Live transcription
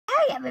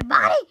Hi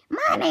everybody,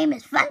 my name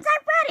is Funtime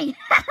Freddy.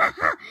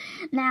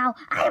 Now,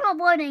 I am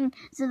uploading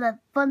to the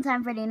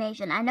Funtime Freddy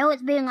Nation. I know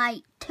it's been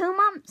like 2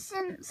 months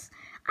since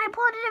I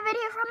uploaded a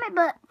video from it,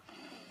 but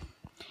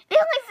the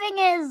only thing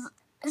is,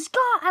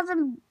 Scott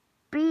hasn't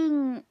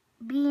been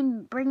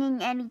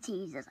bringing any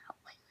teasers out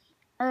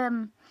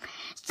lately.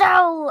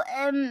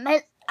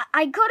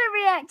 I could have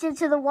reacted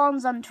to the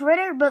ones on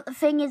Twitter, but the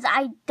thing is,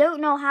 I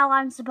don't know how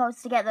I'm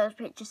supposed to get those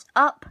pictures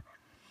up,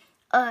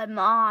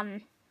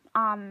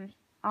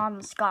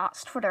 on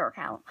Scott's Twitter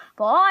account.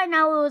 But all I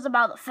know was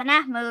about the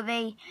Fnaf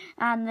movie,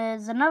 and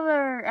there's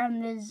another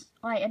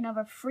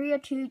 3 or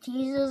 2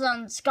 teasers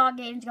on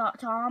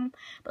ScottGames.com,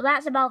 but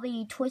that's about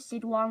the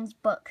Twisted Ones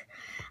book.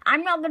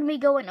 I'm not going to be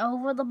going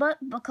over the book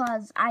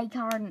because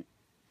I'm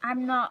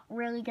not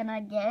really going to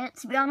get it,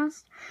 to be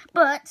honest.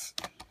 But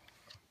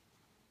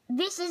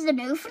this is the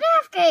new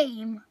Fnaf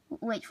game,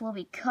 which will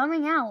be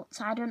coming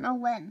out, I don't know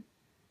when.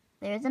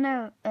 There isn't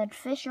an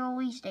official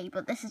release date,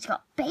 but this has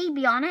got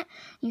baby on it.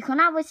 You can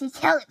obviously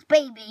tell it's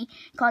baby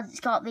because it's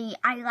got the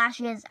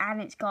eyelashes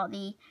and it's got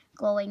the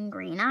glowing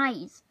green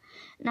eyes.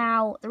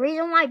 Now, the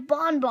reason why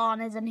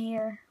Bonbon isn't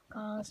here,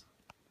 because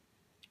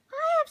I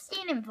have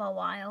seen him for a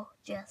while,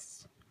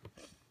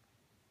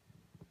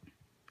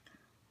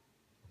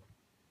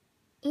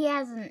 he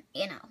hasn't,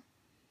 yeah.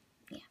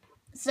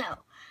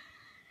 So,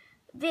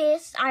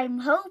 I'm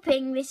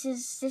hoping this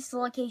is this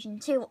location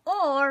too,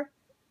 or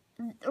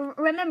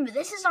remember,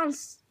 this is on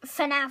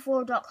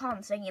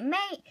FNAFworld.com, so you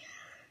may...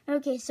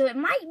 Okay, so it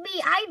might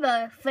be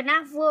either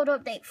FNAF World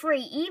Update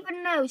 3,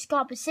 even though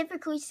Scott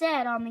specifically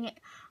said on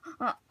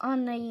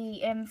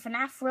the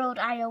FNAF World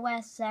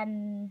iOS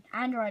and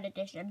Android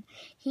edition,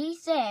 he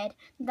said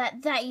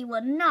that he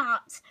would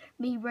not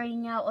be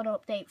bringing out an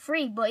Update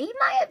 3, but he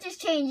might have just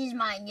changed his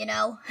mind, you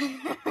know?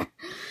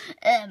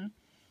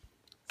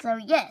 So,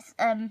 yes,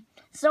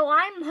 so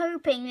I'm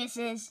hoping this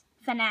is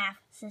FNAF,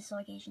 this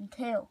location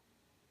too.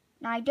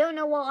 Now, I don't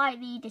know what,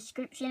 the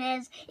description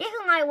is. You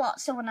can, watch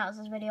someone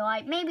else's video,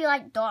 maybe,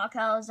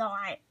 Darko's or,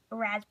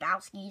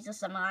 Razbowski's or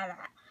something like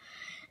that.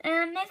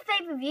 And if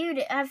they've reviewed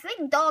it, I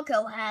think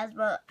Darko has,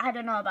 but I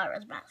don't know about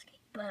Razbowski.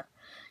 But,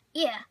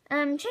 yeah,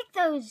 check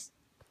those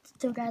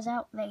 2 guys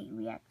out. They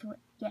react to it,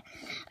 yeah.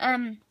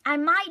 I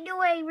might do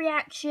a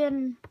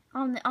reaction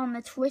on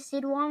the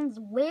Twisted Ones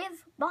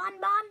with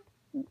Bonbon.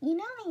 You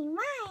know me,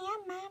 man.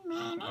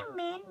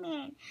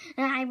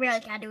 And I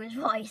really can't do his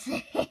voice.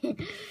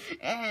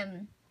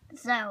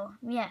 So,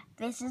 yeah,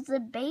 this is the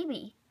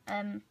baby.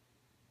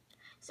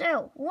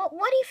 So, what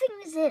do you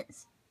think this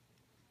is?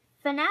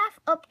 FNAF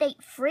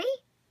Update 3?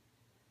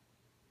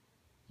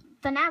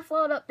 FNAF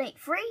World Update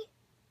 3?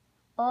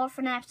 Or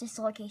FNAF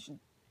Dislocation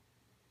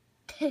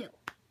 2?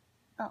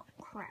 Oh,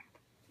 crap.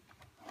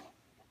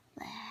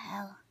 The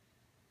hell?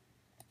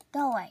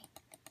 Go away.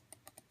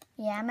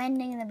 Yeah, I'm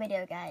ending the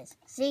video, guys.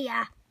 See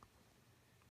ya.